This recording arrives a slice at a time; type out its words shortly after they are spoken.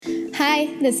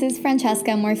Hi, this is Francesca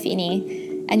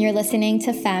Morfini, and you're listening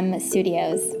to Femme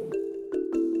Studios.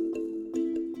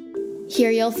 Here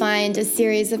you'll find a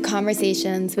series of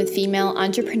conversations with female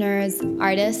entrepreneurs,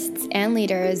 artists, and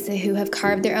leaders who have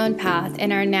carved their own path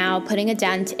and are now putting a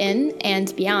dent in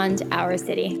and beyond our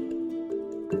city.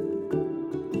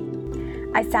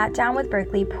 I sat down with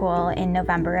Berkeley Poole in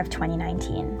November of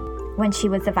 2019. When she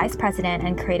was the vice president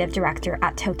and creative director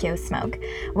at Tokyo Smoke,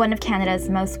 one of Canada's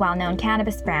most well-known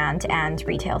cannabis brand and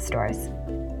retail stores.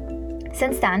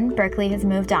 Since then, Berkeley has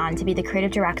moved on to be the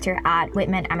creative director at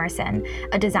Whitman Emerson,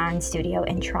 a design studio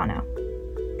in Toronto.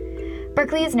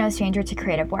 Berkeley is no stranger to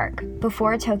creative work.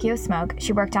 Before Tokyo Smoke,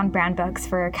 she worked on brand books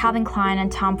for Calvin Klein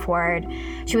and Tom Ford.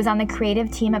 She was on the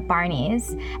creative team at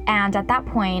Barney's, and at that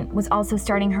point was also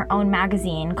starting her own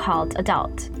magazine called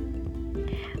Adult.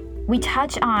 We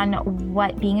touch on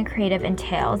what being a creative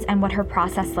entails and what her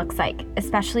process looks like,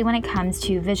 especially when it comes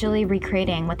to visually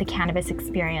recreating what the cannabis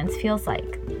experience feels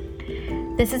like.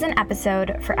 This is an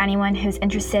episode for anyone who's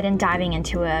interested in diving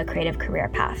into a creative career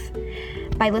path.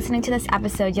 By listening to this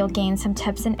episode, you'll gain some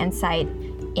tips and insight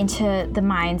into the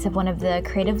minds of one of the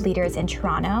creative leaders in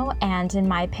Toronto and, in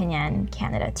my opinion,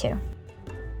 Canada too.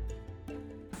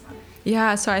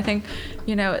 Yeah, so I think,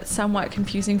 it's somewhat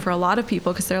confusing for a lot of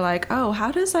people because they're like, oh,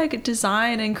 how does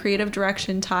design and creative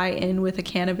direction tie in with a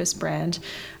cannabis brand?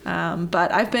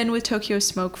 But I've been with Tokyo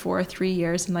Smoke for 3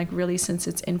 years and really since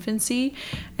its infancy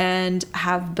and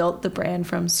have built the brand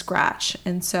from scratch.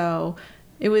 And so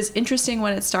it was interesting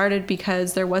when it started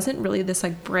because there wasn't really this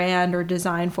brand or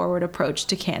design forward approach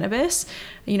to cannabis.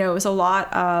 It was a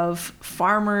lot of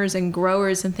farmers and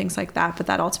growers and things like that, but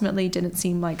that ultimately didn't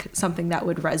seem like something that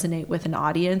would resonate with an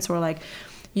audience or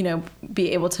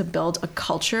be able to build a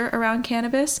culture around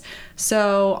cannabis.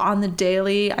 So on the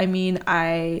daily,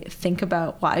 I think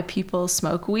about why people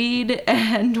smoke weed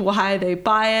and why they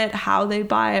buy it, how they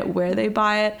buy it, where they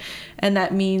buy it. And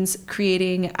that means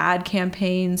creating ad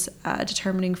campaigns,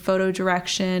 determining photo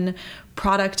direction,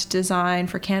 product design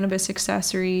for cannabis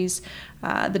accessories,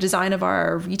 the design of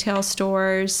our retail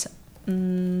stores,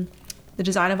 the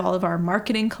design of all of our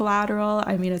marketing collateral.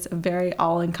 It's a very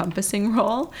all-encompassing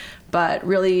role, but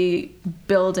really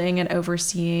building and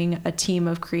overseeing a team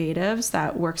of creatives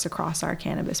that works across our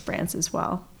cannabis brands as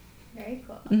well. Very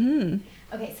cool. Mm-hmm.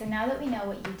 Okay, so now that we know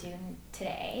what you do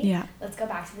today, let's go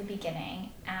back to the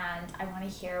beginning, and I want to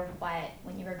hear what,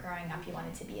 when you were growing up, you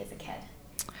wanted to be as a kid.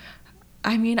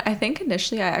 I think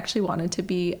initially I actually wanted to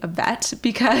be a vet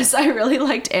because I really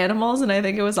liked animals, and I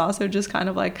think it was also just kind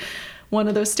of one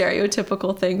of those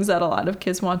stereotypical things that a lot of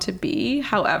kids want to be.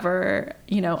 However,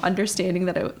 understanding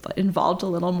that it involved a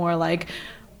little more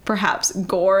perhaps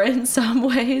gore in some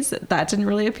ways, that didn't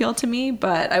really appeal to me,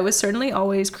 but I was certainly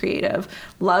always creative.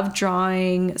 Loved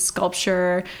drawing,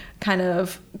 sculpture, kind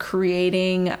of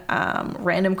creating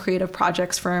random creative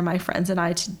projects for my friends and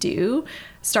I to do.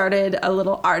 Started a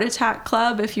little art attack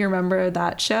club, if you remember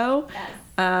that show. Yes,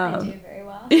 I do very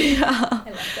well. Yeah. I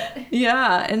loved it.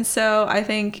 Yeah. And so I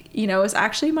think, it was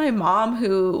actually my mom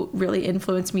who really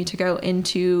influenced me to go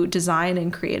into design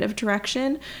and creative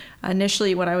direction.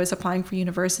 Initially, when I was applying for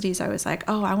universities, I was like,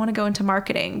 oh, I want to go into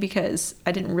marketing because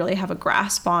I didn't really have a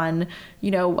grasp on,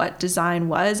 what design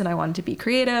was, and I wanted to be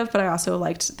creative, but I also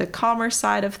liked the commerce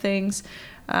side of things.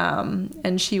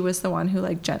 And she was the one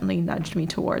who gently nudged me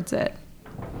towards it.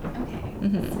 Okay,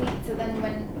 Mm-hmm. Sweet. So then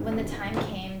when the time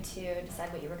came to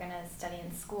decide what you were going to study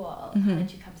in school, Mm-hmm. how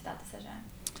did you come to that decision?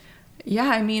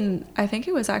 Yeah, I think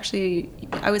it was actually,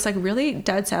 I was really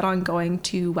dead set on going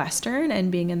to Western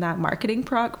and being in that marketing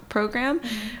program.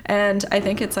 Mm-hmm. And I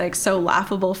think it's so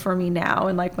laughable for me now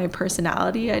and my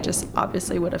personality. I just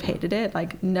obviously would have hated it.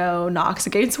 No knocks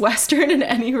against Western in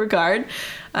any regard.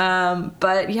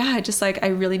 But yeah, I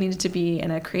really needed to be in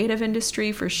a creative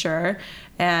industry for sure.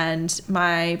 And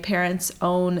my parents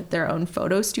own their own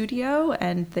photo studio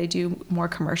and they do more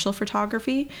commercial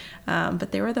photography.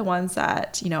 But they were the ones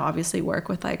that, obviously work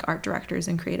with art directors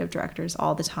and creative directors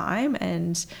all the time.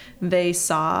 And they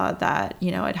saw that,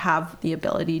 I'd have the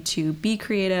ability to be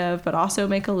creative, but also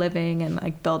make a living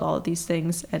and build all of these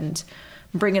things and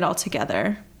bring it all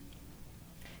together.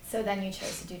 So then you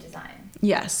chose to do design.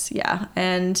 Yes. Yeah.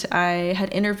 And I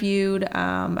had interviewed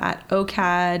at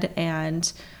OCAD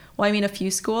and a few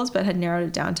schools, but had narrowed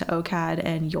it down to OCAD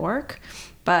and York.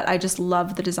 But I just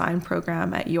loved the design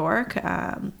program at York.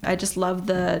 I just loved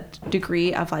the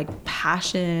degree of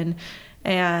passion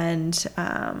and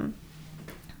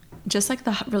just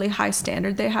the really high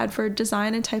standard they had for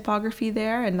design and typography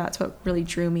there. And that's what really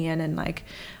drew me in and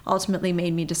ultimately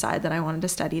made me decide that I wanted to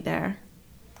study there.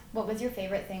 What was your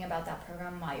favorite thing about that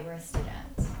program while you were a student?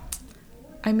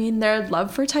 I mean, their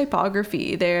love for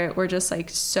typography, they were just like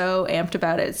so amped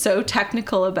about it, so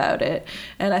technical about it.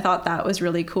 And I thought that was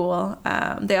really cool.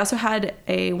 They also had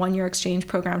a 1-year exchange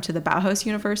program to the Bauhaus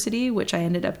University, which I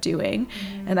ended up doing.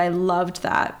 And I loved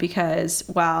that because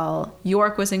while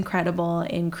York was incredible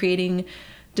in creating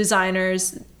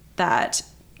designers that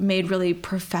made really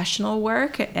professional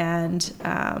work and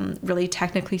really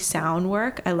technically sound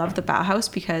work, I loved the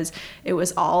Bauhaus because it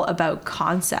was all about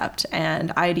concept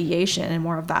and ideation and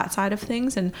more of that side of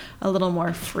things, and a little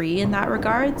more free in that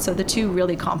regard. So the two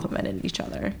really complemented each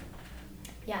other.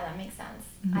 Yeah, that makes sense.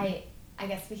 I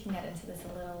guess we can get into this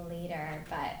a little later,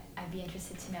 but I'd be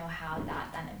interested to know how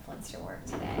that then influenced your work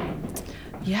today.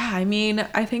 Yeah, I mean,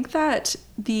 I think that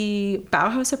the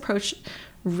Bauhaus approach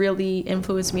really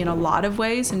influenced me in a lot of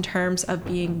ways in terms of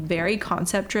being very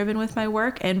concept driven with my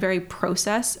work and very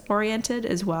process oriented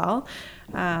as well.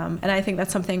 And I think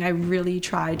that's something I really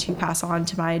try to pass on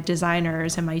to my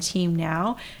designers and my team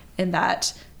now, in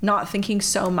that not thinking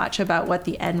so much about what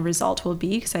the end result will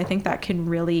be, because I think that can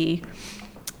really,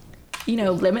 you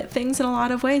know, limit things in a lot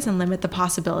of ways and limit the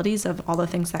possibilities of all the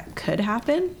things that could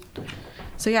happen.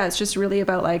 So yeah, it's just really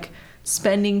about like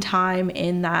spending time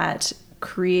in that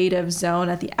creative zone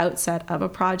at the outset of a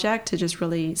project to just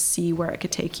really see where it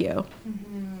could take you.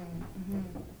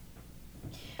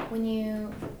 When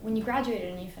you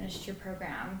graduated and you finished your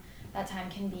program, that time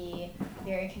can be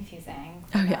very confusing.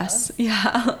 Oh yes,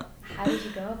 yeah. How did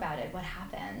you go about it? What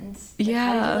happened? Yeah.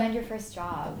 How did you land your first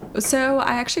job? So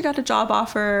I actually got a job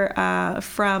offer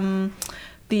from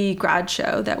the grad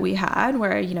show that we had,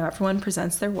 where, you know, everyone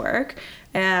presents their work,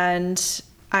 and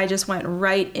I just went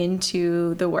right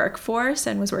into the workforce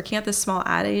and was working at this small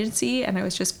ad agency, and I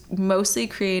was just mostly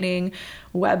creating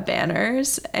web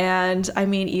banners and, I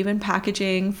mean, even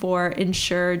packaging for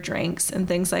Ensure drinks and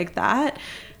things like that.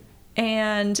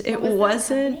 And it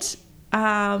wasn't,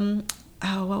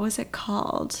 what was it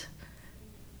called?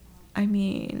 I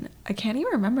mean, I can't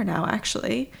even remember now,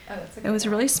 actually. It was a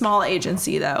really small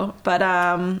agency though,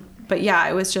 but yeah,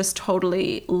 I was just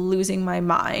totally losing my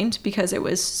mind because it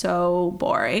was so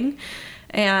boring.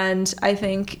 And I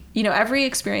think, you know, every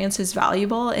experience is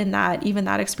valuable in that even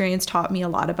that experience taught me a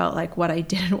lot about like what I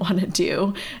didn't want to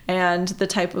do and the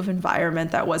type of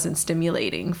environment that wasn't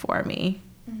stimulating for me.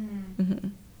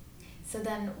 So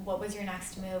then what was your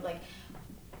next move? Like,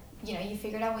 you know, you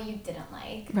figured out what you didn't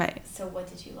like. Right. So what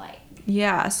did you like?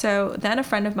 Yeah. So then a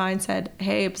friend of mine said,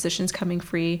 hey, a position's coming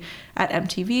free at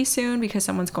MTV soon because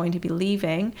someone's going to be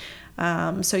leaving.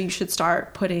 So you should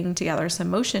start putting together some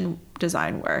motion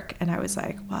design work. And I was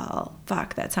like, well,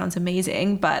 fuck, that sounds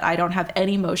amazing, but I don't have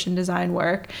any motion design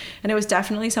work. And it was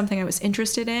definitely something I was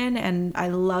interested in. And I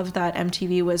loved that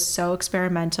MTV was so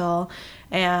experimental.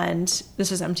 And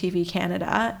this is MTV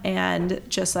Canada, and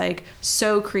just like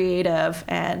so creative.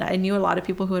 And I knew a lot of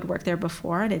people who had worked there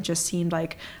before, and it just seemed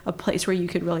like a place where you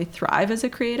could really thrive as a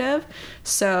creative.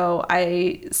 So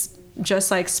I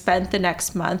just like spent the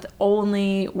next month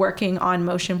only working on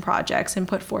motion projects and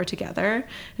put 4 together,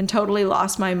 and totally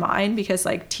lost my mind because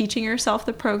like teaching yourself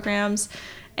the programs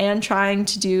and trying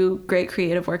to do great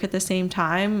creative work at the same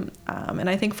time. And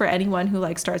I think for anyone who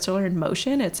like starts to learn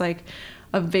motion, it's like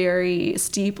a very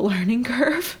steep learning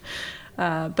curve.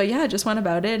 But yeah, I just went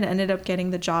about it and ended up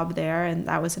getting the job there. And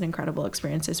that was an incredible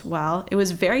experience as well. It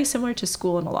was very similar to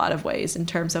school in a lot of ways in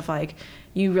terms of like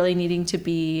you really needing to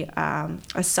be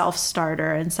a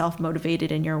self-starter and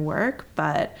self-motivated in your work,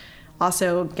 but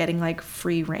also getting like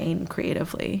free reign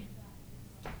creatively.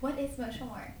 What is motion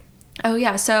work? Oh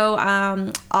yeah, so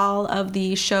all of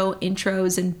the show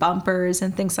intros and bumpers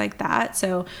and things like that.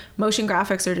 So motion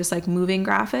graphics are just like moving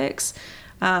graphics.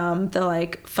 The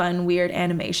like fun, weird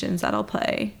animations that'll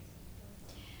play.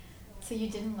 So you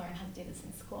didn't learn how to do this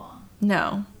in school?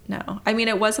 No. I mean,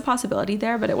 it was a possibility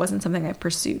there, but it wasn't something I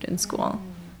pursued in school.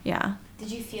 Yeah.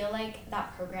 Did you feel like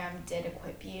that program did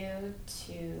equip you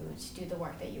to do the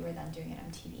work that you were then doing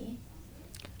at MTV?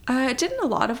 It did in a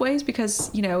lot of ways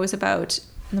because, you know, it was about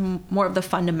more of the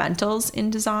fundamentals in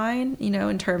design, you know,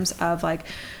 in terms of like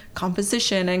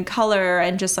composition and color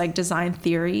and just like design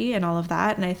theory and all of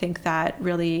that. And I think that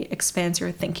really expands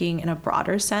your thinking in a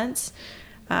broader sense.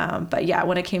 But yeah,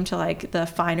 when it came to like the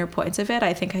finer points of it,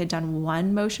 I think I had done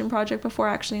one motion project before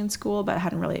actually in school, but I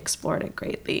hadn't really explored it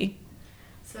greatly.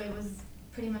 So it was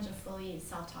pretty much a fully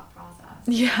self-taught process.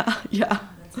 Yeah. Oh,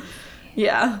 that's insane.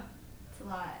 Yeah. It's a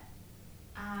lot.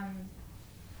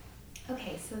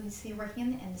 Okay, so you're working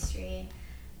in the industry,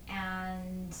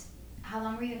 and how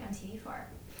long were you at MTV for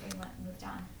before you moved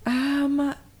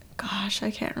on? Gosh, I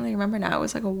can't really remember now. It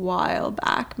was like a while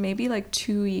back, maybe like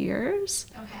 2 years.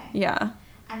 Okay. Yeah.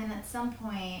 And then at some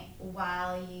point,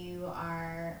 while you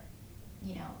are,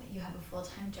 you know, you have a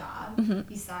full-time job,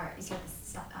 you start this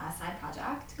side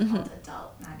project called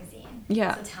Adult Magazine.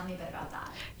 Yeah. So tell me a bit about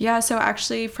that. Yeah, so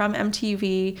actually from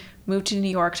MTV, moved to New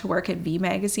York to work at V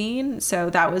Magazine. So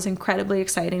that was incredibly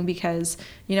exciting because,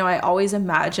 you know, I always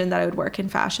imagined that I would work in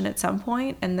fashion at some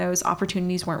point, and those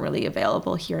opportunities weren't really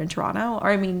available here in Toronto, or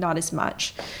I mean, not as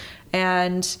much.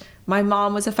 And my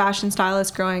mom was a fashion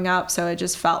stylist growing up, so it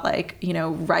just felt like, you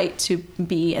know, right to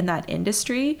be in that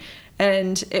industry.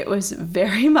 And it was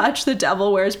very much the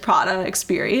Devil Wears Prada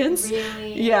experience.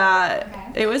 Really? Yeah,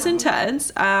 Okay. it was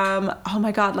intense. Oh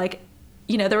my God, like,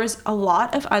 you know, there was a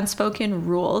lot of unspoken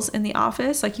rules in the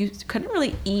office. Like, you couldn't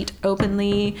really eat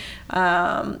openly.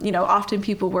 You know, often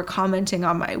people were commenting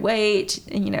on my weight,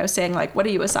 and, you know, saying like, what are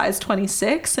you, a size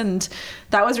 26? And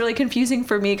that was really confusing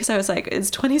for me because I was like,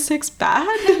 is 26 bad?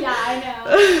 Yeah, I know.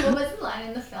 What was the line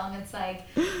in the film? It's like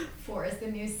 4 is the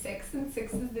new 6 and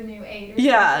 6 is the new 8 or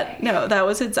something. No, that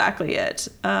was exactly it.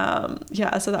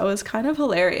 Yeah, so that was kind of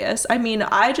hilarious. I mean,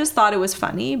 I just thought it was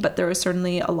funny, but there was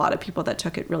certainly a lot of people that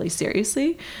took it really seriously,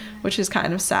 which is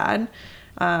kind of sad.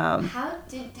 Were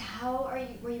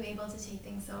you able to take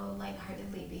things so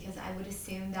lightheartedly? Because I would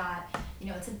assume that, you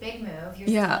know, it's a big move. You're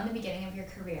still in the beginning of your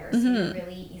career, so you're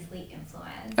really easily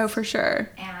influenced. Oh, for sure.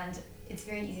 And it's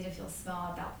very easy to feel small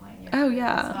at that point in your career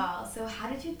as well. So how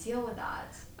did you deal with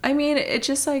that? I mean, it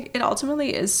just like, it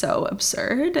ultimately is so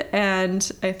absurd.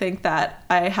 And I think that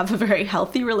I have a very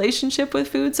healthy relationship with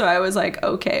food. So I was like,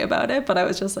 okay about it. But I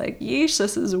was just like, yeesh,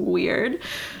 this is weird.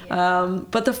 Yeah.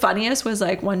 But the funniest was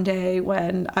like one day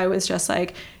when I was just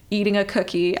like eating a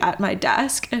cookie at my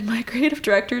desk, and my creative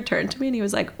director turned to me and he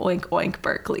was like, oink, oink,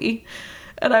 Berkeley.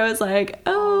 And I was like,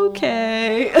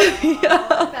 okay. Yeah.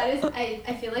 That is,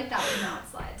 I feel like that would not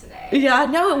slide today. Yeah,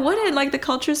 no, it wouldn't. Like, the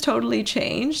culture's totally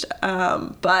changed.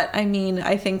 But I mean,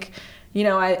 I think, you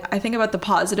know, I think about the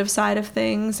positive side of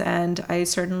things, and I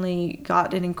certainly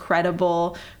got an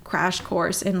incredible crash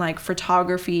course in like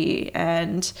photography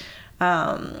and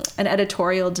an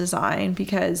editorial design,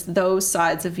 because those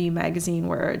sides of V Magazine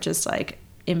were just like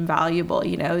invaluable.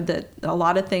 You know, that a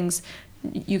lot of things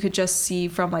you could just see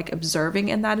from like observing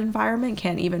in that environment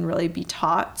can't even really be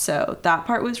taught. So that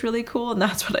part was really cool, and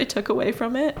that's what I took away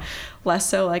from it. Less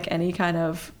so like any kind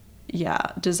of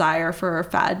desire for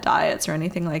fad diets or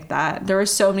anything like that. There were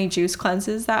so many juice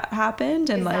cleanses that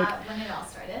happened, and Is like that when it all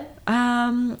started?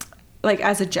 Like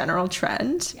as a general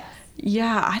trend. Yes.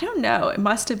 Yeah, I don't know. It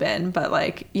must have been, but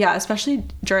like, yeah, especially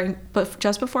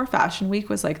just before Fashion Week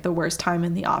was like the worst time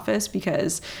in the office,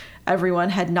 because everyone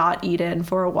had not eaten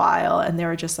for a while and they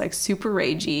were just like super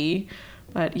ragey.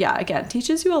 But yeah, again,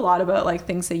 teaches you a lot about like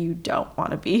things that you don't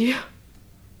want to be.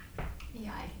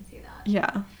 Yeah, I can see that.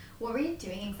 Yeah. What were you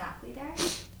doing exactly there?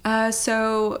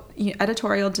 So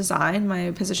editorial design,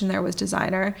 my position there was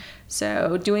designer.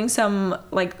 So doing some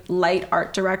like light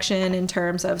art direction in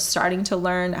terms of starting to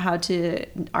learn how to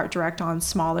art direct on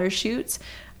smaller shoots.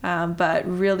 But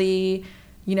really,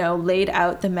 you know, laid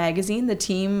out the magazine,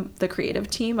 the creative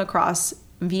team across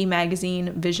V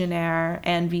Magazine, Visionaire,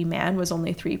 and V Man was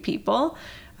only 3 people.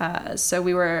 So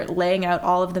we were laying out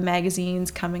all of the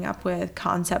magazines, coming up with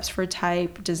concepts for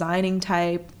type, designing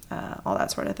type, all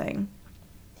that sort of thing.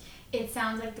 It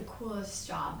sounds like the coolest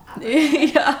job ever.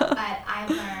 Yeah. But I've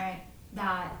learned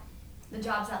that the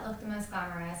jobs that look the most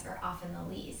glamorous are often the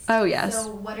least. Oh, yes.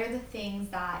 So what are the things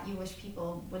that you wish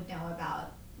people would know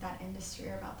about that industry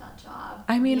or about that job?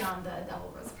 I mean, beyond the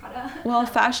Devil Wears Prada. Well,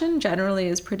 fashion generally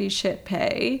is pretty shit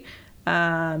pay.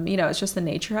 You know, it's just the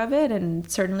nature of it.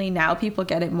 And certainly now people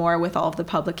get it more with all of the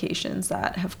publications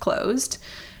that have closed.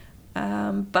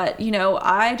 But, you know,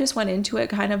 I just went into it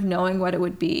kind of knowing what it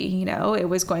would be. You know, it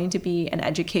was going to be an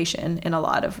education in a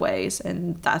lot of ways,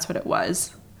 and that's what it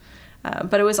was.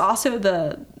 But it was also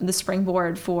the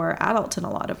springboard for adults in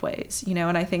a lot of ways, you know,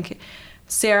 and I think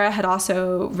Sarah had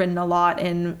also written a lot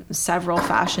in several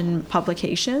fashion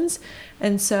publications.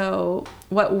 And so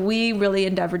what we really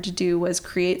endeavored to do was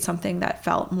create something that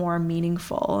felt more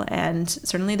meaningful. And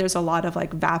certainly there's a lot of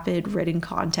like vapid written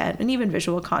content and even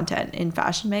visual content in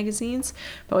fashion magazines,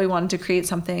 but we wanted to create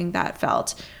something that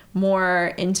felt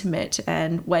more intimate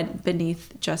and went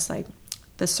beneath just like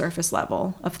the surface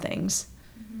level of things.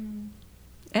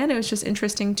 And it was just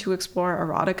interesting to explore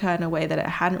erotica in a way that it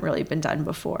hadn't really been done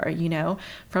before, you know,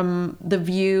 from the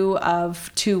view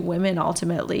of 2 women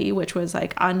ultimately, which was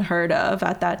like unheard of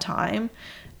at that time,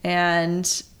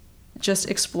 and just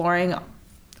exploring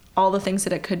all the things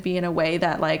that it could be in a way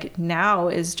that like now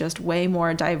is just way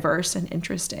more diverse and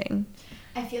interesting.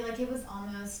 I feel like it was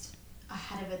almost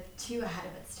too ahead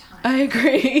of its time. I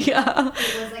agree. Yeah.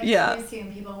 It was like too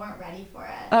soon. People weren't ready for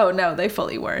it. Oh no, they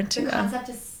fully weren't. The concept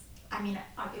is, I mean,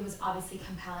 it was obviously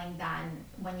compelling then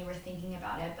when you were thinking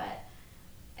about it, but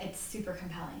it's super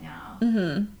compelling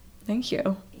now. Thank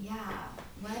you. Yeah.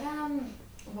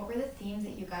 What were the themes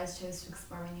that you guys chose to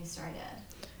explore when you started?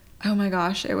 Oh my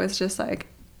gosh, it was just like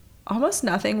almost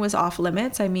nothing was off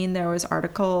limits. I mean, there was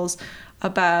articles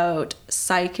about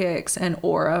psychics and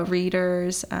aura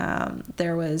readers.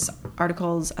 There was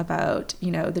articles about,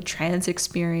 the trance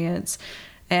experience,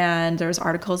 and there was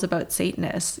articles about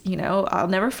Satanists. I'll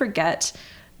never forget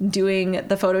doing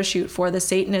the photo shoot for the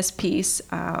Satanist piece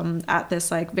at this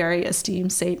like very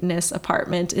esteemed Satanist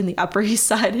apartment in the Upper East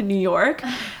Side in New York.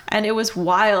 And it was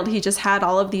wild. He just had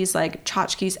all of these like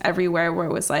tchotchkes everywhere where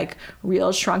it was like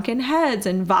real shrunken heads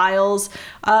and vials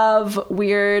of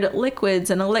weird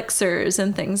liquids and elixirs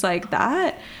and things like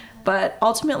that. But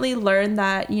ultimately learned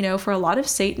that, for a lot of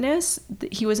Satanists,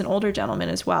 he was an older gentleman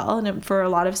as well. And for a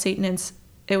lot of Satanists,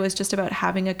 it was just about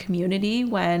having a community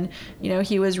when,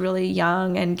 he was really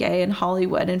young and gay in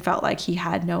Hollywood and felt like he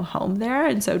had no home there.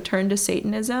 And so turned to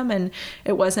Satanism, and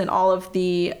it wasn't all of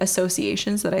the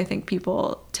associations that I think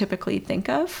people typically think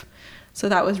of. So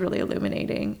that was really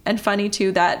illuminating. And funny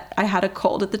too that I had a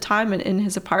cold at the time in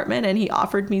his apartment, and he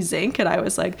offered me zinc, and I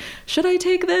was like, should I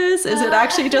take this? Is it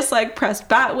actually just like pressed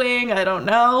bat wing? I don't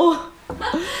know.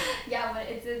 Yeah, but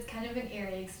it's kind of an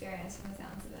eerie experience from the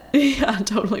sounds of it. Yeah, it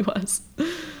totally was.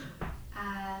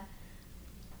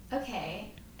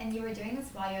 Okay, and you were doing this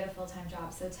while you had a full-time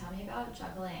job, so tell me about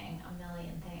juggling a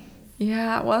million things.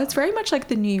 Yeah, well, it's very much like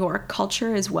the New York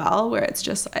culture as well, where it's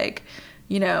just like,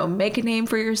 make a name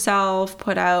for yourself,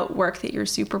 put out work that you're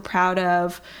super proud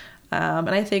of. And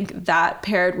I think that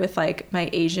paired with like my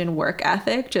Asian work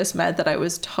ethic just meant that I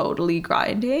was totally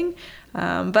grinding.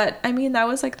 But I mean, that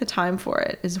was like the time for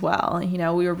it as well.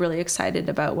 We were really excited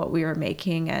about what we were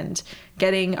making and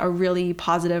getting a really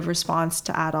positive response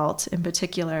to adults in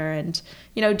particular, and,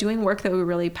 doing work that we were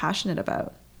really passionate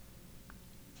about.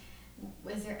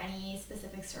 Was there any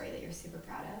specific story that you're super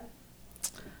proud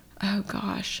of? Oh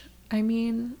gosh. I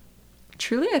mean,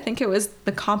 truly, I think it was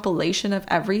the compilation of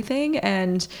everything,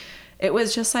 and it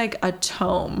was just like a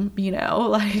tome,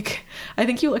 like I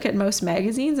think you look at most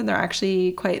magazines and they're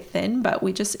actually quite thin, but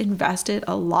we just invested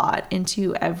a lot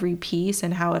into every piece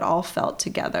and how it all felt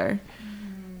together.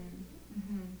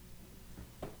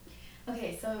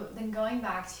 Okay, so then going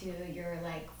back to your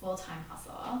like full-time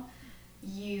hustle,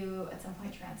 you at some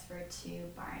point transferred to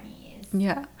Barney's.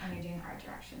 Yeah. And you're doing art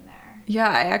direction there. Yeah,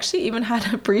 I actually even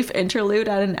had a brief interlude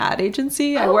at an ad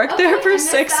agency. I worked there for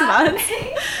 6 months.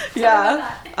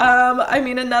 Yeah. I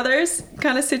mean, another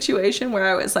kind of situation where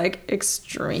I was like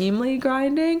extremely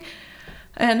grinding.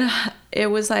 And it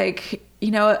was like,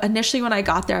 initially when I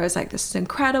got there, I was like, this is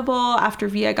incredible. After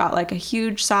V, I got like a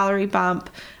huge salary bump.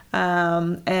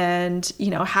 And,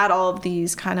 had all of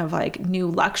these kind of like new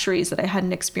luxuries that I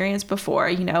hadn't experienced before,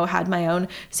 had my own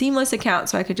Seamless account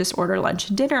so I could just order lunch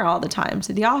and dinner all the time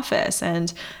to the office,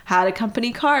 and had a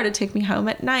company car to take me home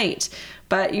at night.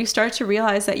 But you start to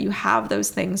realize that you have those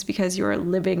things because you're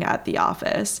living at the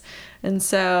office. And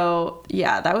so,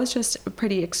 yeah, that was just a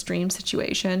pretty extreme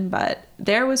situation, but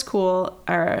there was cool,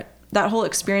 or that whole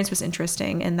experience was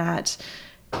interesting in that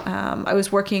I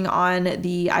was working on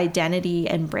the identity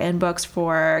and brand books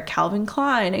for Calvin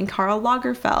Klein and Karl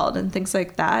Lagerfeld and things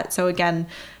like that. So again,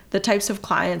 the types of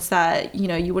clients that,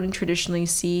 you wouldn't traditionally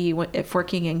see if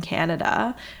working in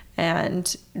Canada,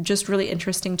 and just really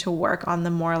interesting to work on the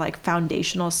more like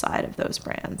foundational side of those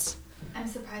brands. I'm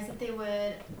surprised that they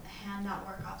would hand that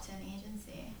work off to an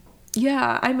agency.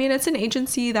 Yeah, I mean, it's an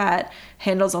agency that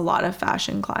handles a lot of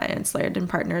fashion clients. Laird and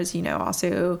Partners,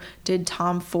 also did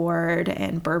Tom Ford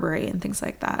and Burberry and things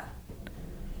like that.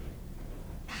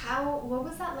 What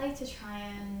was that like to try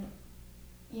and,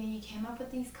 you came up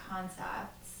with these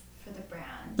concepts for the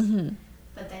brand,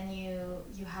 but then you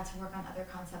had to work on other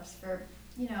concepts for,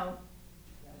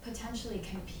 potentially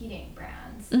competing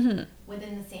brands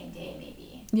within the same day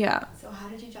maybe. Yeah. So how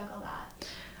did you juggle that?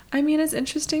 I mean, it's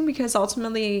interesting because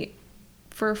ultimately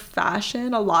for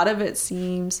fashion, a lot of it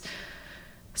seems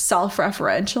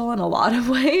self-referential in a lot of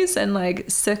ways and like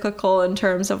cyclical in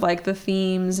terms of like the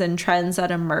themes and trends that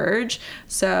emerge.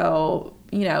 So,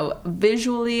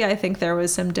 visually, I think there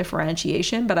was some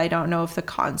differentiation, but I don't know if the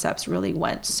concepts really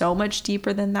went so much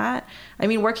deeper than that. I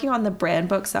mean, working on the brand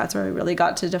books, that's where I really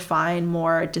got to define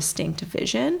more distinct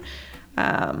vision.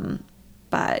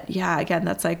 But yeah, again,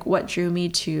 that's like what drew me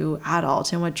to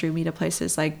adult and what drew me to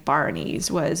places like Barney's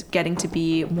was getting to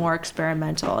be more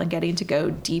experimental and getting to go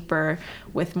deeper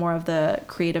with more of the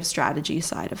creative strategy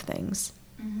side of things.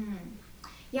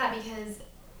 Yeah, because,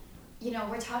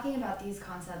 we're talking about these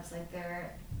concepts like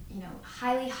they're,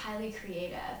 highly, highly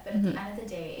creative, but at the end of the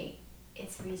day,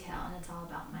 it's retail and it's all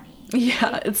about money.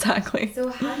 Yeah, right? Exactly. So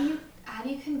how do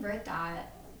you convert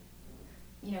that,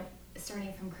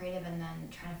 starting from creative and then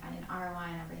trying to find an ROI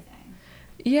and everything?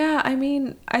 Yeah, I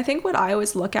mean, I think what I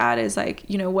always look at is like,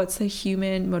 what's the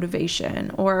human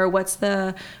motivation or what's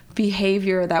the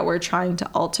behavior that we're trying to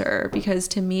alter? Because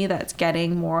to me, that's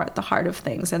getting more at the heart of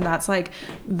things. And that's like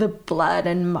the blood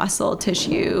and muscle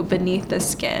tissue beneath the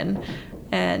skin.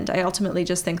 And I ultimately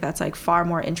just think that's like far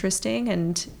more interesting.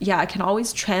 And yeah, I can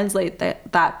always translate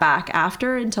that back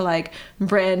after into like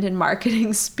brand and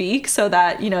marketing speak so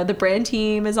that, the brand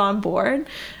team is on board.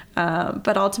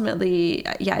 But ultimately,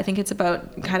 yeah, I think it's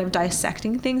about kind of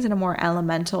dissecting things in a more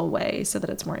elemental way so that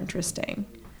it's more interesting.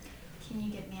 Can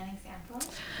you give me an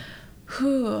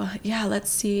example? Yeah, let's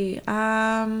see.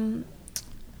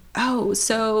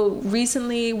 So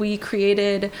recently we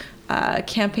created a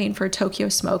campaign for Tokyo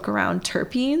Smoke around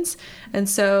terpenes. And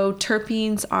so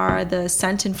terpenes are the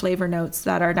scent and flavor notes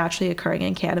that are naturally occurring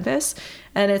in cannabis.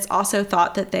 And it's also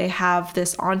thought that they have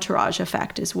this entourage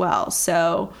effect as well.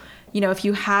 So if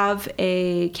you have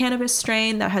a cannabis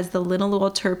strain that has the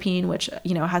linalool terpene, which,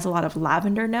 has a lot of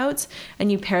lavender notes, and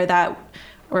you pair that,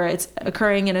 or it's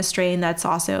occurring in a strain that's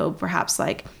also perhaps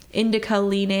like indica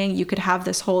leaning, you could have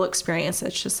this whole experience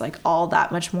that's just like all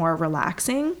that much more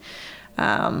relaxing,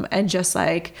 and just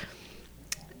like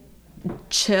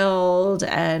chilled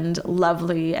and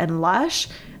lovely and lush.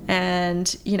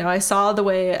 And, I saw the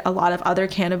way a lot of other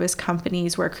cannabis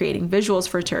companies were creating visuals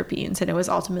for terpenes. And it was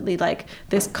ultimately like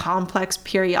this complex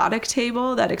periodic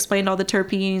table that explained all the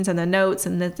terpenes and the notes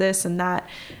and this and that.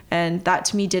 And that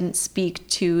to me didn't speak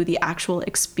to the actual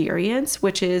experience,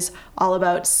 which is all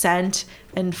about scent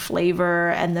and flavor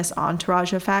and this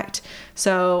entourage effect.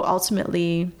 So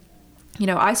ultimately,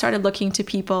 I started looking to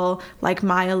people like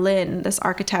Maya Lin, this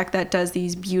architect that does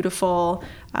these beautiful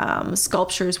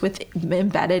sculptures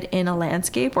embedded in a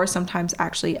landscape or sometimes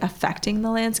actually affecting the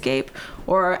landscape,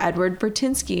 or Edward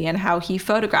Bertinsky and how he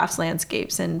photographs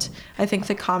landscapes. And I think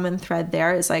the common thread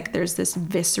there is like there's this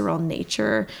visceral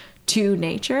nature to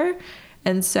nature.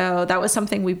 And so that was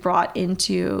something we brought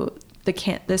into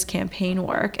this campaign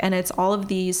work. And it's all of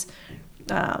these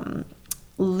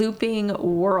looping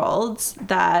worlds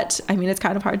that, I mean, it's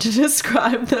kind of hard to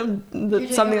describe them,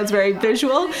 something that's very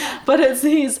visual, but it's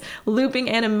these looping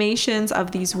animations of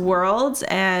these worlds,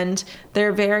 and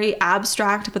they're very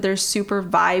abstract, but they're super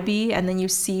vibey. And then you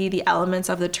see the elements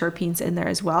of the terpenes in there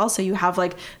as well. So you have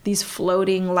like these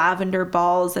floating lavender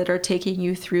balls that are taking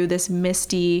you through this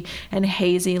misty and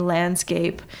hazy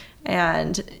landscape.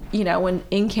 And, when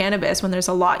in cannabis, when there's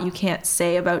a lot you can't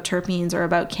say about terpenes or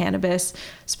about cannabis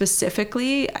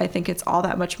specifically, I think it's all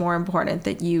that much more important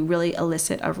that you really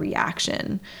elicit a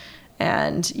reaction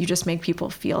and you just make people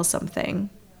feel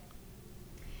something.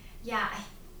 Yeah, I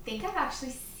think I've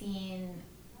actually seen,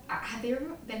 have they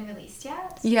been released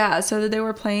yet? Yeah, so they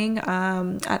were playing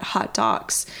at Hot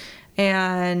Docs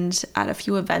and at a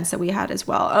few events that we had as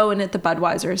well. Oh, and at the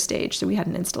Budweiser stage, so we had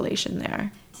an installation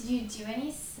there. Did you do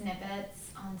any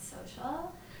snippets on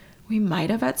social? We might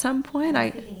have at some point. I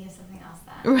was thinking of something else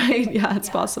then. Right, yeah, it's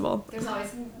possible. There's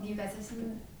always you guys have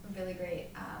some really great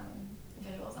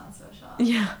visuals on social.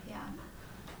 Yeah. Yeah.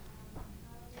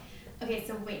 Okay,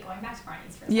 so wait, going back to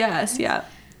Barney's for a Yes, second.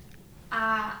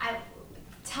 yeah.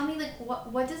 Tell me, like,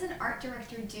 what does an art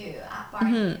director do at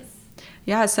Barney's? Mm-hmm.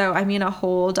 Yeah, so I mean, a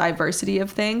whole diversity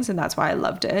of things, and that's why I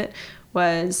loved it,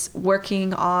 was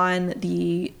working on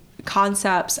the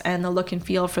concepts and the look and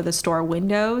feel for the store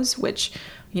windows, which,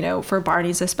 for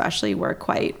Barney's especially, were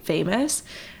quite famous,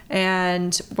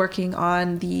 and working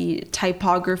on the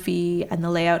typography and the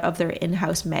layout of their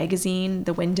in-house magazine,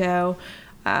 The Window.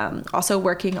 Also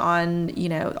working on,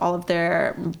 all of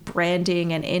their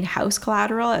branding and in-house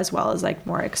collateral, as well as like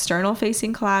more external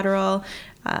facing collateral,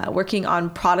 working on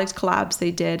product collabs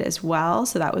they did as well.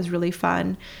 So that was really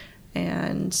fun.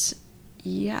 And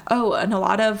yeah. Oh, and a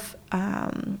lot of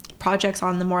projects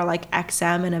on the more like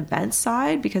XM and events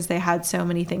side, because they had so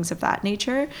many things of that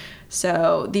nature.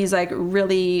 So these like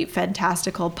really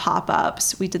fantastical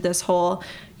pop-ups. We did this whole,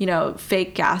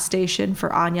 fake gas station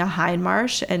for Anya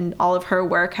Hindmarsh, and all of her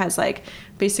work has like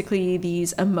basically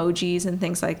these emojis and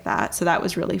things like that. So that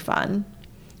was really fun.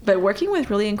 But working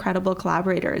with really incredible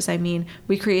collaborators. I mean,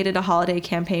 we created a holiday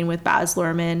campaign with Baz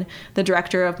Luhrmann, the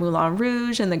director of Moulin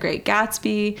Rouge and The Great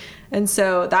Gatsby. And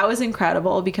so that was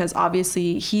incredible because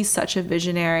obviously he's such a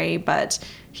visionary, but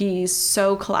he's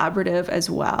so collaborative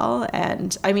as well.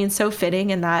 And I mean, so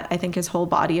fitting in that I think his whole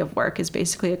body of work is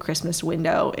basically a Christmas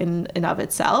window in and of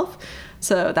itself.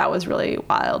 So that was really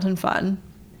wild and fun.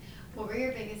 What were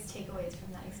your biggest takeaways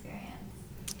from that experience?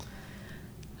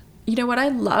 You know, what I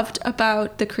loved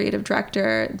about the creative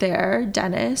director there,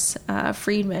 Dennis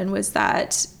Friedman, was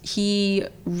that he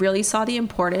really saw the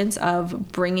importance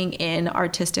of bringing in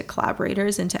artistic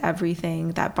collaborators into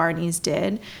everything that Barney's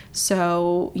did.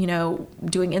 So, you know,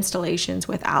 doing installations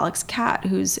with Alex Katz,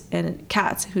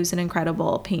 who's an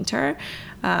incredible painter,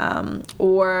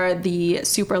 or the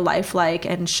super lifelike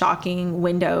and shocking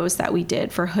windows that we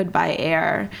did for Hood by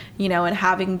Air, you know, and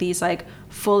having these like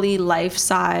fully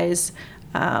life-size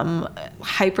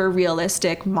hyper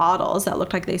realistic models that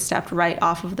looked like they stepped right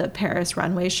off of the Paris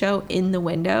runway show in the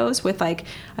windows with like,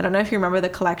 I don't know if you remember the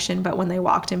collection, but when they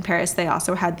walked in Paris, they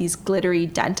also had these glittery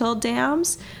dental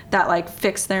dams that like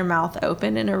fixed their mouth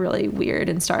open in a really weird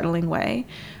and startling way.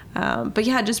 But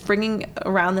yeah, just bringing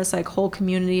around this like whole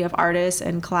community of artists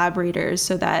and collaborators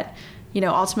so that, you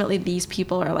know, ultimately these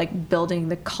people are like building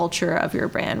the culture of your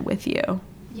brand with you.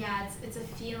 Yeah, it's a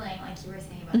feeling like you were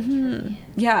saying about the Caribbean.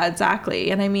 Yeah,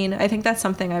 exactly. And I mean, I think that's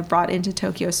something I've brought into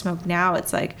Tokyo Smoke now.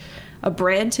 It's like a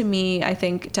brand to me, I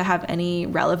think to have any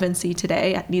relevancy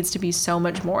today, it needs to be so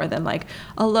much more than like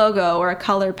a logo or a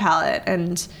color palette.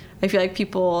 And I feel like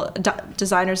people,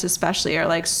 designers especially, are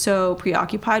like so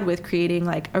preoccupied with creating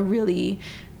like a really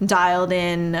dialed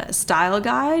in style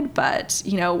guide. But,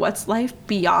 you know, what's life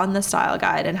beyond the style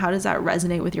guide and how does that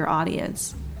resonate with your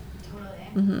audience?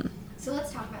 Totally. So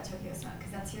let's talk about Tokyo Smoke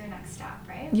because that's your next step,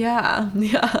 right? Yeah.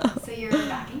 So you're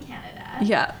back in Canada.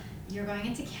 Yeah. You're going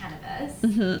into cannabis.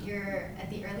 You're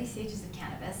at the early stages of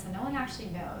cannabis, so no one actually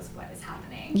knows what is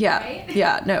happening. Yeah. Right?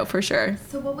 Yeah, no, for sure.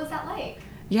 So what was that like?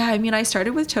 Yeah, I mean, I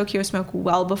started with Tokyo Smoke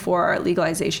well before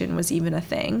legalization was even a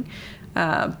thing.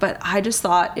 But I just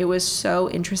thought it was so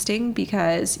interesting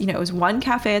because, you know, it was one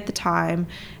cafe at the time,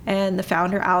 and the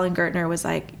founder, Alan Gertner, was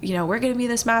like, you know, we're going to be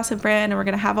this massive brand and we're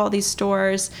going to have all these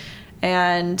stores.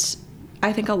 And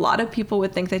I think a lot of people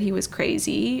would think that he was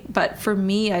crazy. But for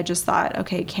me, I just thought,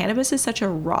 okay, cannabis is such a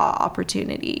raw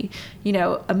opportunity, you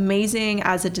know, amazing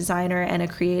as a designer and a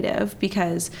creative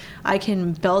because I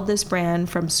can build this brand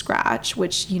from scratch,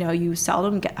 which, you know, you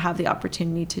seldom have the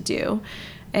opportunity to do.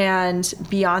 And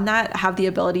beyond that, have the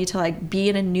ability to like be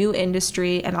in a new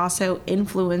industry and also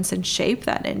influence and shape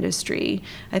that industry.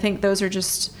 I think those are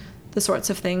just the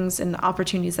sorts of things and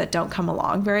opportunities that don't come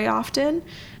along very often.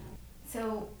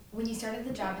 So when you started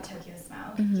the job at Tokyo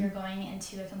Smoke, you're going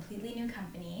into a completely new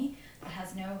company that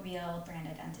has no real brand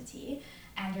identity,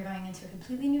 and you're going into a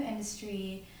completely new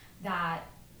industry that,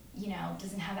 you know,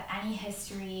 doesn't have any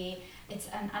history. It's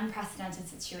an unprecedented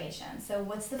situation. So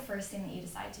what's the first thing that you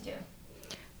decide to do?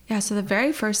 Yeah, so the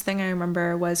very first thing I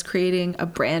remember was creating a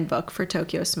brand book for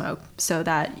Tokyo Smoke so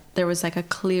that there was like a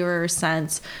clearer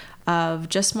sense of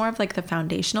just more of like the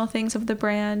foundational things of the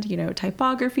brand, you know,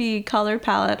 typography, color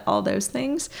palette, all those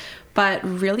things. But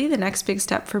really the next big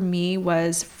step for me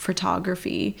was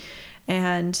photography.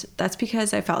 And that's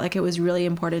because I felt like it was really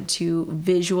important to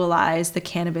visualize the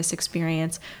cannabis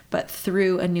experience, but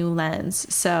through a new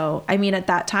lens. So, I mean, at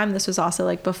that time, this was also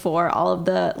like before all of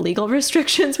the legal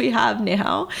restrictions we have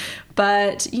now.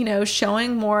 But, you know,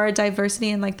 showing more diversity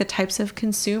in like the types of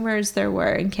consumers there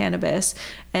were in cannabis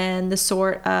and the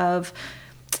sort of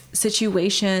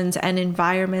situations and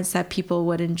environments that people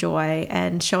would enjoy,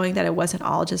 and showing that it wasn't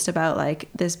all just about like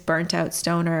this burnt out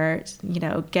stoner, you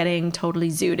know, getting totally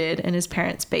zooted in his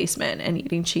parents' basement and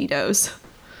eating Cheetos.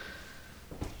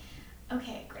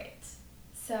 Okay, great.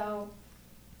 So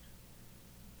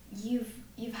you've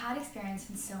had experience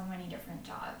in so many different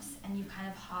jobs, and you've kind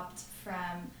of hopped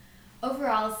from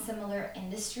overall similar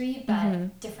industry,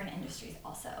 but different industries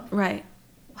also. Right.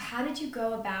 How did you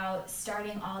go about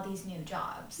starting all these new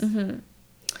jobs?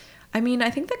 I mean, I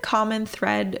think the common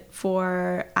thread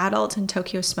for adult and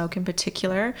Tokyo Smoke in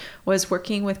particular was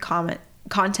working with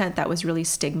content that was really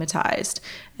stigmatized.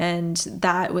 And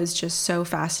that was just so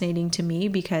fascinating to me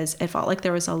because it felt like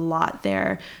there was a lot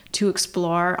there to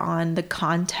explore on the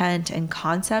content and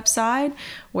concept side.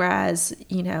 Whereas,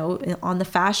 you know, on the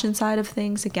fashion side of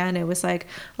things, again, it was like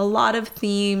a lot of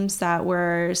themes that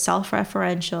were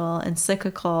self-referential and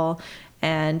cyclical.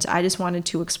 And I just wanted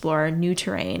to explore new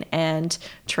terrain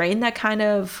that kind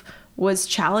of was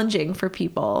challenging for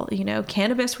people. You know,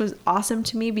 cannabis was awesome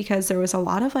to me because there was a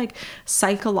lot of like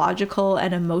psychological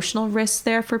and emotional risks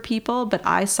there for people, but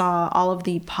I saw all of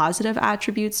the positive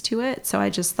attributes to it. So I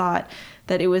just thought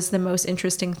that it was the most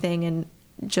interesting thing in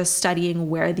just studying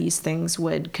where these things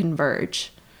would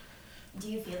converge.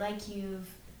 Do you feel like you've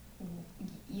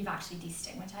actually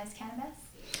destigmatized cannabis?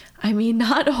 I mean,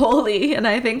 not wholly. And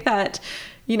I think that,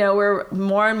 you know, we're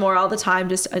more and more all the time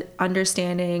just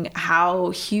understanding how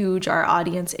huge our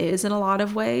audience is in a lot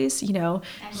of ways, you know,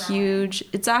 huge,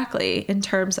 exactly, in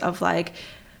terms of like,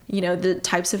 you know, the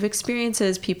types of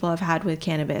experiences people have had with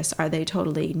cannabis. Are they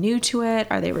totally new to it?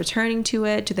 Are they returning to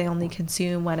it? Do they only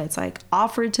consume when it's like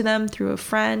offered to them through a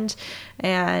friend?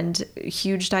 And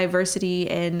huge diversity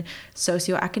in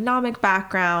socioeconomic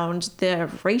background, the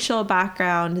racial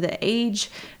background, the age,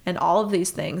 and all of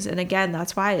these things. And again,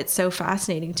 that's why it's so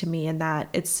fascinating to me, in that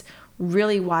it's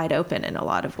really wide open in a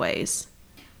lot of ways.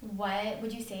 What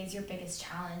would you say is your biggest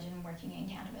challenge in working in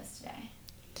cannabis today?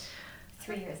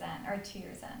 3 years in, or 2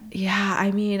 years in? Yeah, I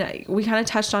mean, we kind of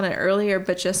touched on it earlier,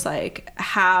 but just like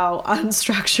how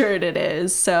unstructured it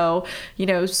is. So, you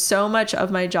know, so much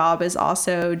of my job is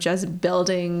also just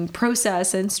building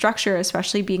process and structure,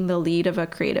 especially being the lead of a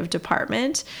creative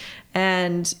department.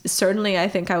 And certainly I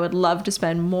think I would love to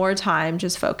spend more time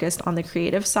just focused on the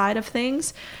creative side of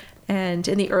things. And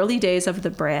in the early days of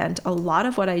the brand, a lot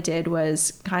of what I did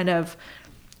was kind of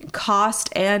cost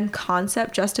and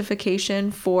concept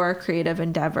justification for creative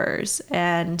endeavors.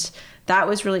 And that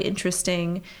was really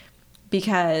interesting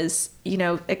because, you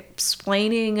know,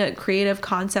 explaining creative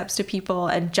concepts to people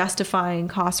and justifying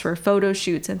costs for photo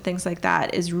shoots and things like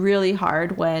that is really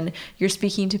hard when you're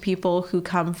speaking to people who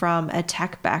come from a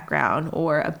tech background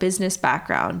or a business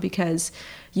background, because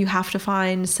you have to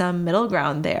find some middle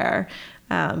ground there,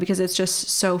 because it's just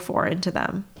so foreign to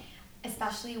them.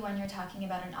 Especially when you're talking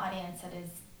about an audience that is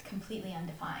completely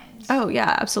undefined. Oh,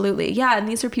 yeah, absolutely. Yeah. And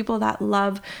these are people that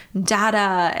love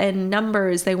data and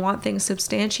numbers. They want things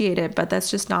substantiated, but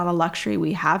that's just not a luxury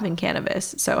we have in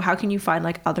cannabis. So how can you find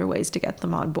like other ways to get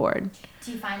them on board?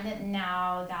 Do you find that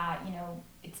now that, you know,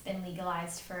 it's been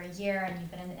legalized for a year and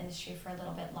you've been in the industry for a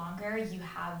little bit longer, you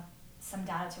have some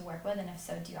data to work with? And if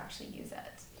so, do you actually use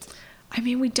it? I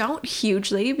mean, we don't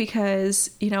hugely,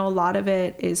 because, you know, a lot of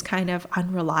it is kind of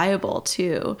unreliable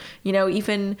too. You know,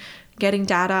 even getting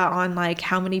data on like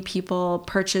how many people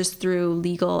purchase through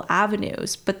legal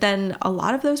avenues. But then a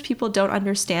lot of those people don't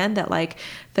understand that like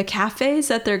the cafes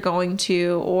that they're going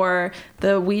to or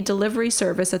the weed delivery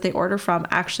service that they order from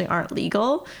actually aren't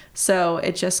legal. So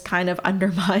it just kind of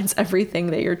undermines everything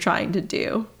that you're trying to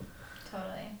do.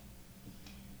 Totally.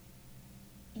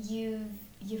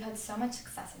 You've had so much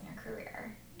success in your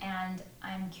career, and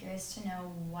I'm curious to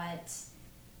know what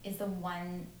is the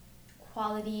one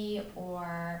quality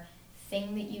or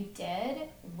thing that you did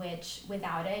which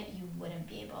without it you wouldn't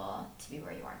be able to be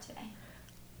where you are today?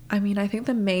 I mean, I think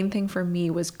the main thing for me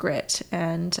was grit,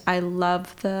 and I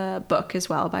love the book as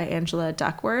well by Angela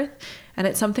Duckworth, and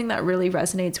it's something that really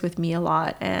resonates with me a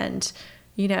lot. And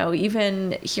you know,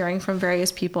 even hearing from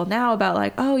various people now about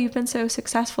like, oh, you've been so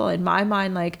successful, in my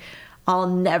mind, like I'll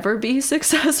never be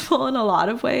successful in a lot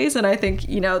of ways. And I think,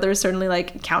 you know, there's certainly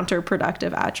like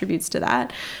counterproductive attributes to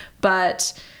that.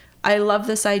 But I love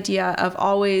this idea of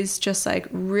always just like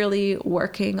really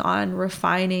working on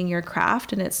refining your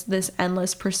craft. And it's this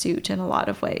endless pursuit in a lot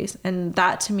of ways. And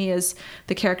that to me is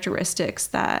the characteristics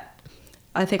that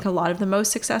I think a lot of the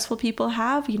most successful people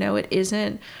have. You know, it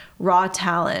isn't raw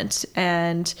talent,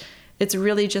 and it's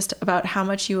really just about how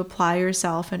much you apply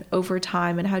yourself and over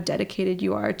time, and how dedicated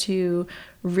you are to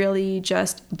really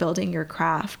just building your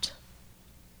craft.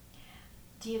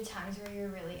 Do you have times where you're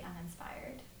really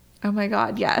uninspired? Oh my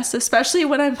God, yes. Especially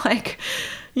when I'm like,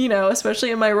 you know,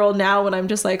 especially in my role now when I'm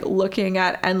just like looking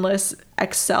at endless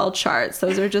Excel charts.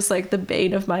 Those are just like the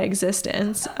bane of my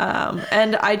existence.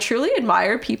 And I truly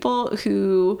admire people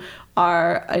who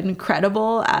are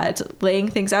incredible at laying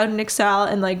things out in Excel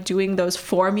and like doing those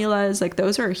formulas. Like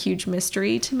those are a huge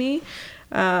mystery to me.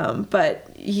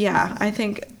 But yeah, I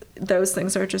think those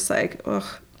things are just like, ugh,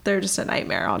 they're just a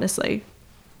nightmare, honestly.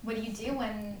 What do you do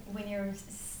when you're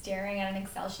staring at an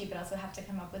Excel sheet but also have to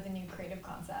come up with a new creative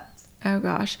concept? Oh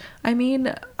gosh. I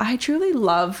mean, I truly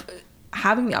love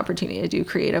having the opportunity to do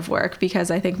creative work,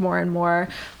 because I think more and more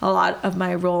a lot of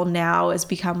my role now has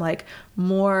become like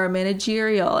more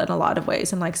managerial in a lot of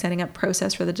ways, and like setting up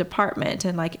process for the department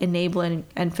and like enabling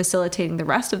and facilitating the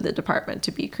rest of the department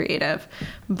to be creative.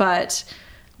 But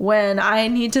when I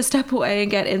need to step away and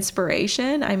get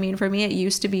inspiration, I mean, for me, it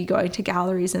used to be going to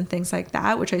galleries and things like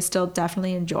that, which I still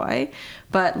definitely enjoy.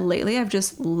 But lately, I've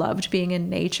just loved being in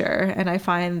nature. And I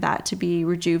find that to be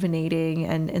rejuvenating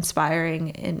and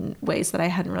inspiring in ways that I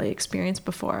hadn't really experienced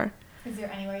before. Is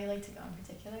there anywhere you like to go in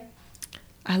particular?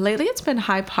 Lately, it's been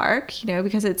High Park,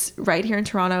 because it's right here in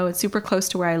Toronto. It's super close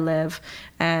to where I live.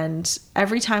 And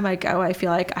every time I go, I feel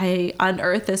like I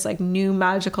unearth this like new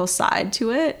magical side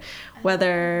to it.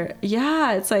 Whether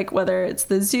it's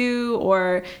the zoo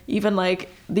or even like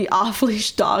the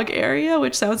off-leash dog area,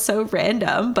 which sounds so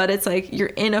random, but it's like you're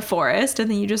in a forest and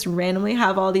then you just randomly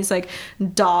have all these like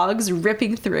dogs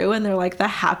ripping through, and they're like the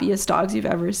happiest dogs you've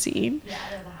ever seen. Yeah,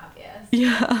 they're the happiest.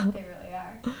 Yeah. They really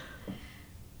are.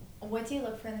 What do you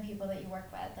look for in the people that you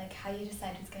work with? Like, how do you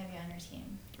decide who's going to be on your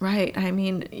team? Right. I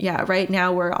mean, yeah, right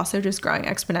now we're also just growing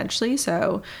exponentially.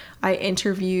 So I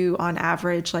interview on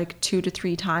average like 2 to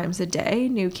 3 times a day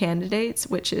new candidates,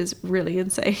 which is really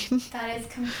insane. That is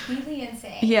completely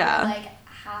insane. Yeah. You're like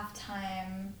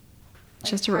half-time.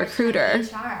 Like, just a recruiter.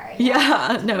 HR.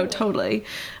 Yeah, no, totally.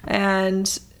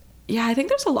 And yeah, I think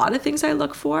there's a lot of things I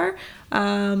look for.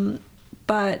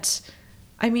 But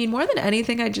I mean, more than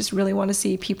anything, I just really want to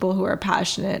see people who are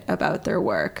passionate about their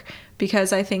work,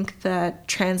 because I think that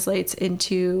translates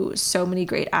into so many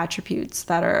great attributes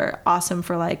that are awesome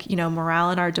for like, morale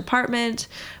in our department,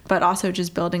 but also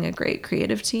just building a great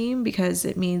creative team, because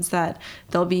it means that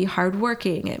they'll be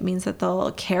hardworking. It means that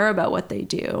they'll care about what they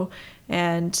do.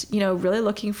 And, really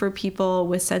looking for people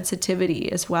with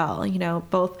sensitivity as well,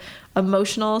 both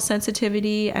emotional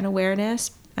sensitivity and awareness,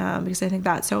 because I think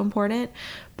that's so important,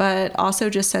 but also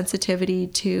just sensitivity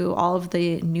to all of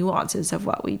the nuances of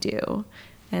what we do.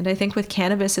 And I think with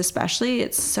cannabis especially,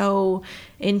 it's so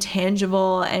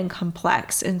intangible and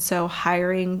complex. And so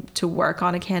hiring to work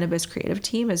on a cannabis creative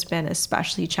team has been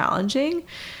especially challenging,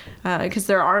 because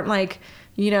there aren't like,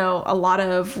 a lot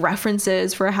of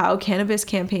references for how cannabis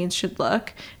campaigns should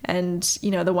look. And,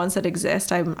 the ones that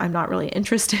exist, I'm not really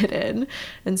interested in.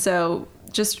 And so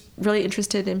just really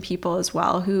interested in people as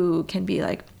well who can be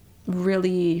like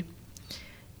really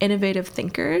innovative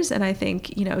thinkers. And I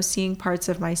think, seeing parts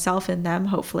of myself in them,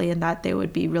 hopefully, and that they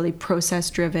would be really process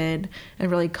driven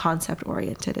and really concept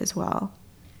oriented as well.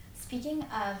 Speaking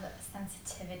of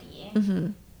sensitivity,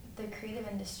 the creative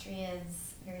industry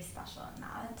is very special in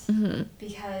that,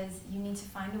 because you need to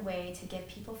find a way to give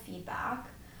people feedback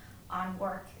on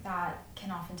work that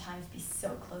can oftentimes be so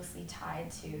closely tied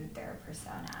to their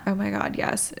persona. Oh my God,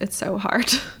 yes. It's so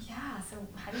hard. Yeah, so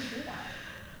how do you do that?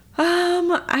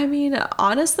 I mean,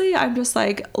 honestly, I'm just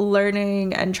like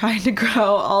learning and trying to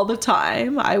grow all the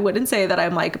time. I wouldn't say that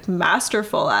I'm like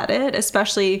masterful at it,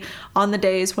 especially on the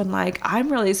days when like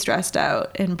I'm really stressed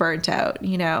out and burnt out,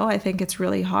 I think it's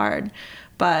really hard.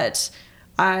 But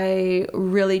I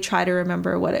really try to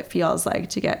remember what it feels like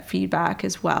to get feedback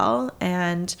as well.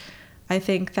 And I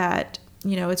think that,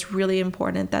 it's really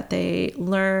important that they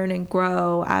learn and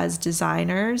grow as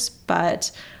designers,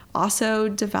 but also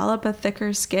develop a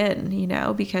thicker skin,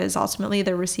 because ultimately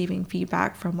they're receiving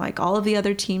feedback from like all of the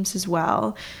other teams as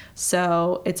well.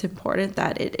 So it's important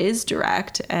that it is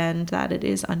direct and that it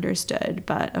is understood,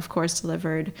 but of course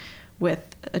delivered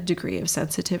with a degree of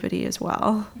sensitivity as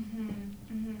well.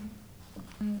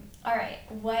 All right.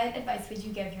 What advice would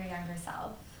you give your younger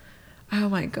self? Oh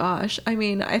my gosh. I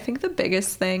mean, I think the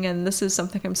biggest thing, and this is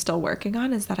something I'm still working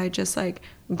on, is that I just like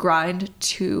grind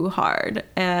too hard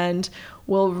and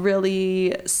will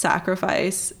really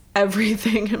sacrifice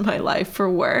everything in my life for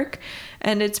work.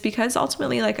 And it's because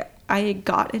ultimately like I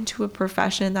got into a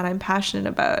profession that I'm passionate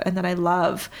about and that I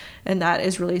love, and that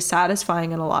is really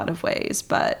satisfying in a lot of ways.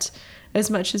 But as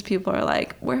much as people are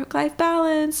like, work-life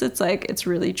balance, it's like, it's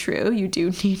really true. You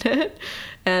do need it.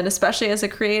 And especially as a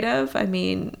creative, I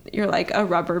mean, you're like a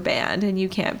rubber band and you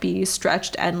can't be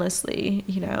stretched endlessly,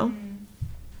 Amy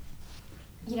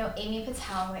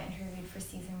Patel, who I interviewed for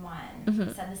season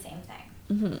 1, said the same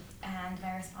thing. And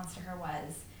my response to her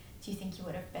was, do you think you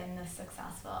would have been this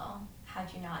successful had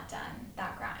you not done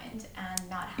that grind and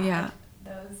not had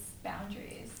those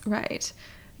boundaries? Right.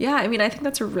 Yeah, I mean, I think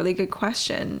that's a really good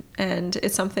question. And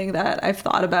it's something that I've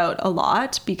thought about a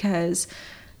lot because,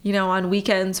 on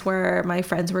weekends where my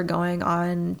friends were going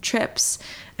on trips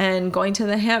and going to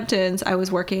the Hamptons, I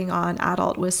was working on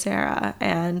Adult with Sarah.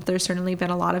 And there's certainly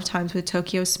been a lot of times with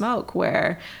Tokyo Smoke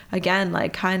where, again,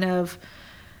 like kind of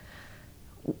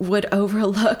would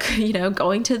overlook,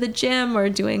 going to the gym or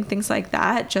doing things like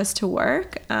that just to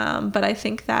work. But I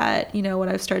think that, what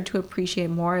I've started to appreciate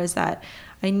more is that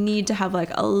I need to have like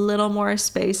a little more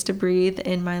space to breathe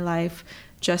in my life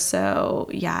just so,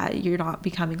 yeah, you're not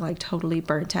becoming like totally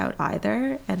burnt out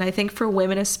either. And I think for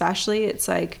women especially, it's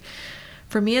like,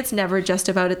 for me, it's never just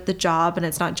about the job, and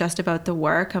it's not just about the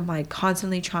work. I'm like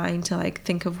constantly trying to like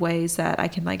think of ways that I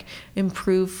can like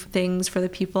improve things for the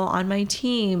people on my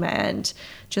team, and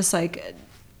just like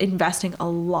investing a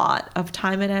lot of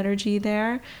time and energy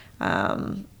there.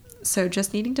 So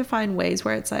just needing to find ways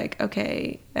where it's like,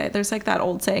 okay, there's like that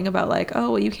old saying about like,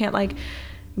 oh, well, you can't like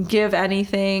give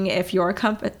anything if your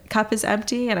cup is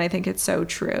empty. And I think it's so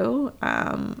true.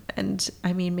 And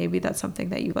I mean, maybe that's something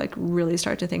that you like really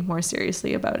start to think more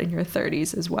seriously about in your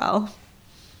 30s as well.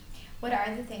 What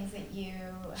are the things that you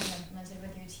have implemented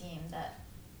with your team that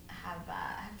have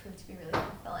proved to be really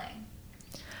fulfilling?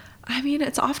 I mean,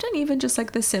 it's often even just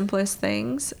like the simplest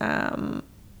things.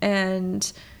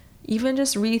 And even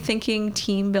just rethinking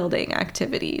team building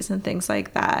activities and things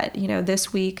like that. You know,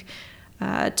 this week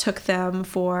took them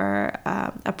for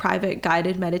a private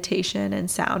guided meditation and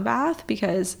sound bath,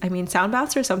 because I mean, sound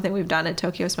baths are something we've done at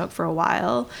Tokyo Smoke for a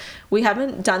while. We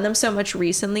haven't done them so much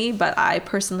recently, but I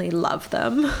personally love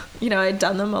them. You know, I'd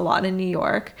done them a lot in New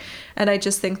York, and I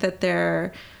just think that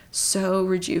they're so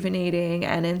rejuvenating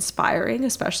and inspiring,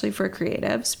 especially for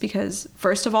creatives, because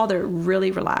first of all, they're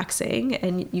really relaxing,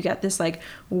 and you get this like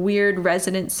weird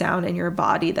resonant sound in your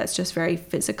body that's just very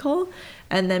physical.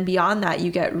 And then beyond that,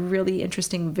 you get really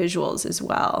interesting visuals as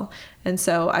well. And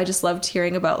so I just loved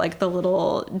hearing about like the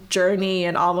little journey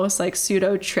and almost like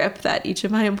pseudo trip that each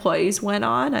of my employees went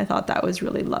on. I thought that was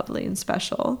really lovely and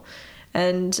special.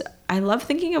 And I love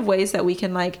thinking of ways that we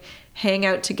can like hang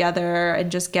out together and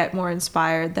just get more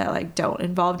inspired that like don't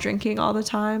involve drinking all the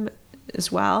time as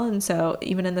well. And so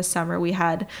even in the summer, we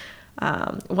had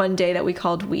one day that we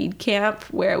called Weed Camp,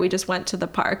 where we just went to the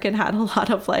park and had a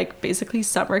lot of like basically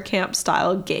summer camp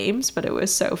style games, but it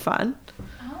was so fun.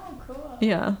 Oh, cool.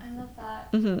 Yeah. I love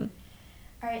that. Mm-hmm.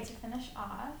 All right, to finish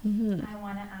off, Mm-hmm. I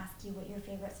want to ask you what your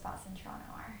favorite spots in Toronto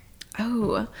are.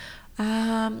 Oh,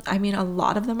 I mean, a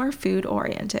lot of them are food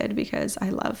oriented because I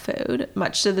love food,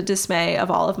 much to the dismay of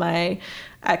all of my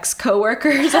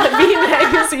ex-coworkers at Bean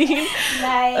Magazine.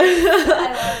 Nice.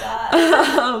 I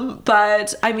love that.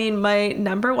 But I mean, my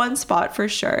number one spot for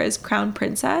sure is Crown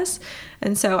Princess.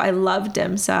 And so I love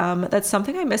dim sum. That's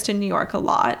something I missed in New York a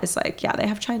lot. It's like, yeah, they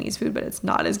have Chinese food, but it's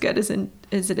not as good as it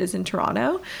is in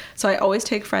Toronto. So I always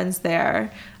take friends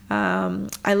there.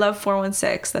 I love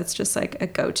 416. That's just like a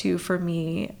go-to for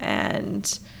me.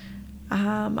 And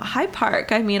Hyde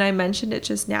Park, I mean, I mentioned it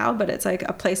just now, but it's like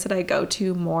a place that I go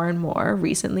to more and more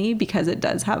recently because it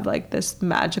does have like this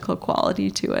magical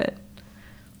quality to it.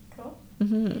 Cool.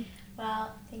 Mm-hmm.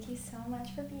 Well, thank you so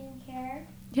much for being here.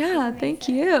 Yeah, thank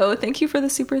you. Thank you for the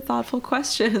super thoughtful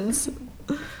questions.